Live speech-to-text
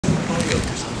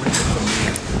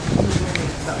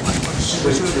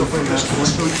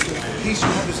piece you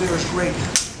have is there is great.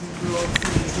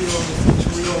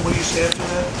 What do you say after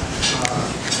that?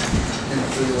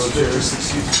 There's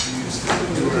excuse to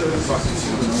do whatever the fuck you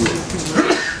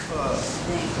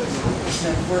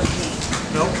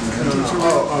No?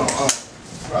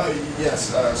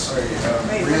 Yes, sorry.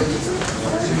 Real.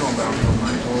 You know about real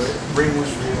money. Ring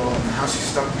was real. The house you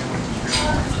stuck me with was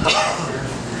real.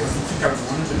 I think I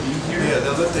wanted to be here. Yeah,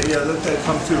 let that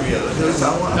come through. Yeah,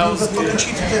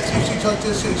 she talked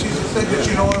this. She said that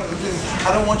you know what? I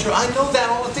don't want you. I know that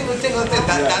all the thing like that.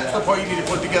 That's the part you need to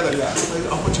put together. Yeah.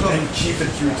 And keep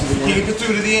it through to the end. Keep it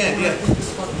through to the end. Yeah.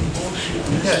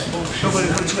 Yeah. Nobody.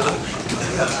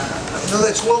 No,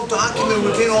 that's well documented.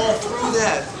 We've been all through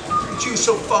that. You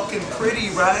so fucking pretty,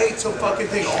 right? So fucking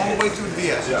thing all the way through to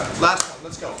the end. Yeah. Last one,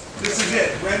 let's go. This is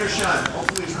it. Rain or shine.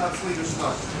 Hopefully it's not sleet or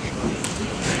snow.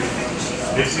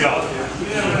 It's the